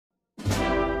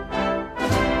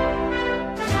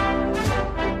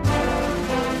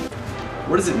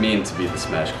What does it mean to be the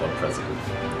Smash Club president?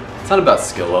 It's not about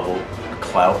skill level, or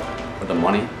clout, or the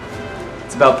money.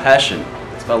 It's about passion.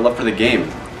 It's about love for the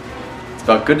game. It's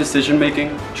about good decision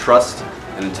making, trust,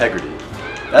 and integrity.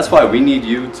 That's why we need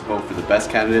you to vote for the best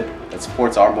candidate that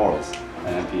supports our morals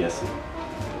at MPSC.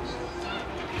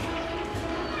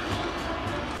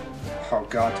 Oh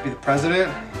God, to be the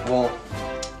president? Well,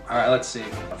 alright, let's see.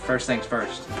 First things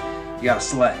first. You gotta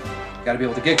slay. You gotta be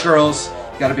able to get girls.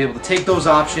 You gotta be able to take those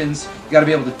options. You gotta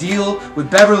be able to deal with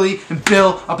Beverly and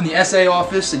Bill up in the SA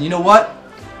office. And you know what?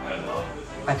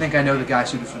 I think I know the guy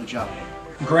suited for the job.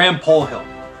 Graham Polhill.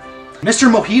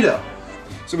 Mr. Mojito.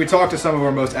 So we talked to some of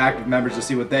our most active members to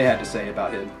see what they had to say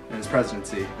about him and his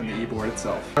presidency and the e-board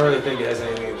itself. I don't really think it has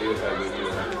anything to do with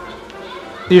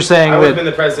that. You're saying I would that have been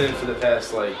the president for the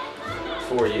past like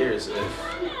 4 years if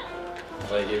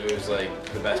it was like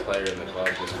the best player in the club.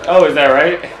 Oh, is that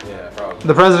right? Yeah, probably.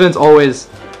 the president's always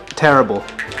terrible.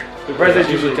 The president's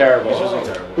usually terrible.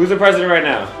 Who's the president right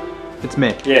now? It's me.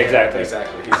 Yeah, exactly.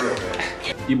 Exactly. He's real good.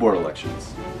 E-board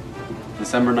elections,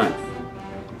 December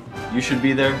 9th. You should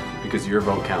be there because your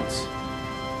vote counts.